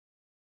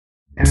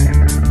Where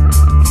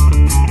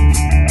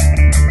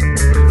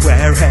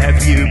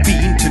have you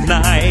been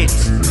tonight?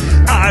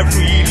 I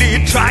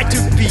really try to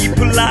be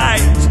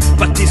polite,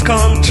 but this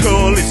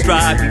control is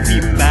driving me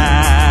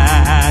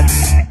mad.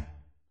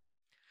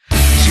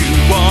 You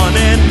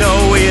wanna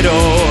know it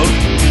all.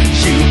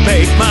 You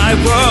make my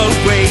world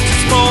way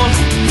too small,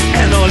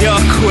 and all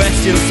your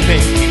questions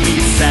make me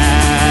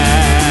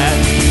sad.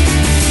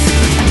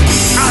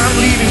 I'm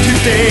leaving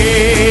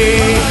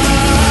today,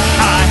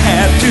 I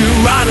have to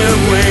run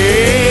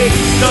away.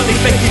 Don't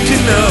expect you to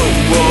know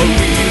what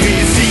we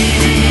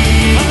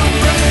see.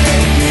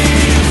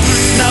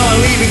 Now I'm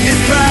leaving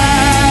this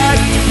track,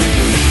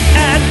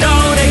 and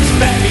don't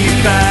expect me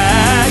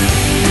back.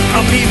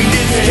 I'm leaving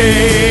this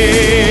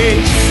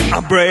cage,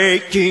 I'm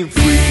breaking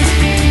free.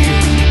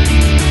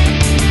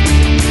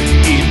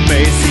 It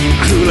may seem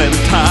cruel and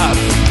tough,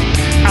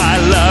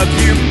 I love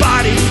you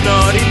but it's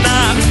not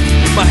enough.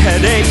 My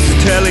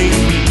headache's telling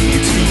me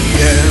it's the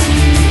end.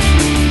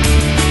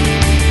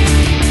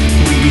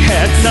 We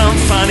had some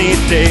funny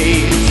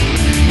days,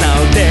 now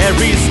there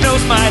is no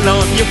smile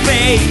on your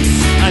face.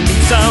 I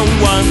need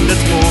someone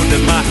that's more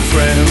than my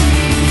friend.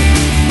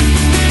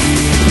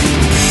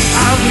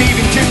 I'm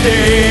leaving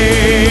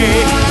today,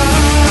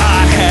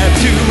 I have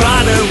to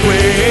run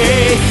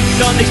away.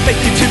 Don't expect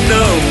you to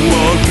know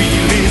or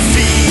really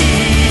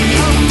see.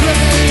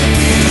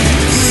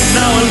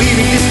 Now I'm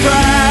leaving this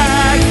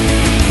track,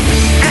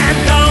 and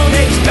don't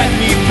expect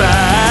me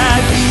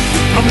back.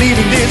 I'm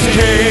leaving this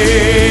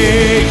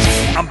cage,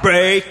 I'm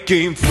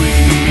breaking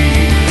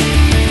free.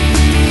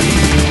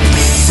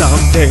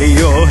 Someday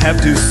you'll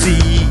have to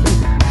see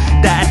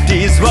that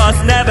this was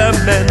never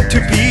meant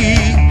to be.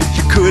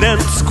 You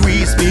couldn't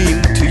squeeze me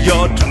into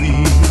your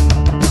dream.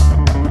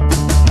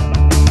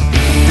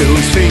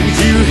 Those things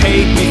you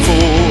hate me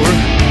for,